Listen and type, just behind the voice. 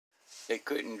they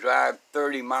couldn't drive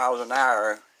 30 miles an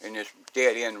hour in this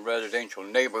dead-end residential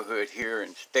neighborhood here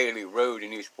in Staley Road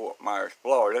in East Fort Myers,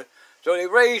 Florida. So they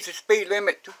raised the speed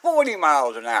limit to 40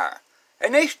 miles an hour.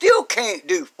 And they still can't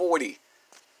do 40.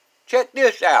 Check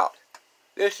this out.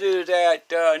 This is at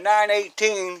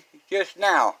 9:18 just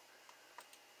now.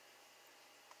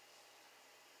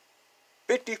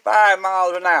 55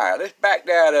 miles an hour. Let's back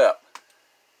that up.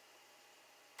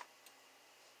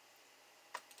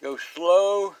 Go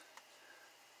slow.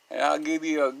 And I'll give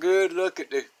you a good look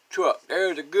at the truck.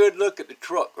 There's a good look at the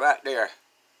truck right there.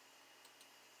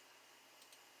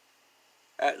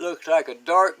 That looks like a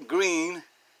dark green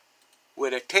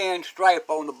with a tan stripe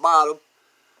on the bottom.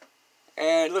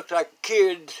 And it looks like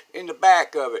kids in the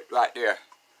back of it right there.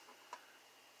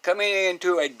 Coming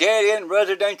into a dead-end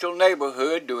residential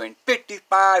neighborhood doing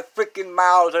 55 freaking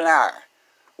miles an hour.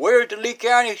 Where's the Lee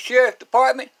County Sheriff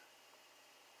Department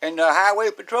and the Highway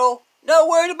Patrol?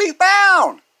 Nowhere to be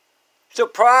found.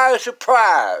 Surprise,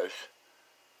 surprise.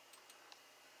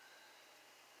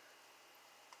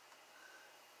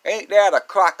 Ain't that a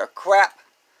crock of crap?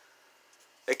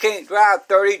 They can't drive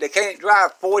 30, they can't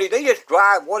drive 40, they just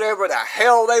drive whatever the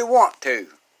hell they want to.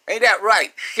 Ain't that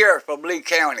right, Sheriff of Lee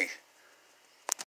County?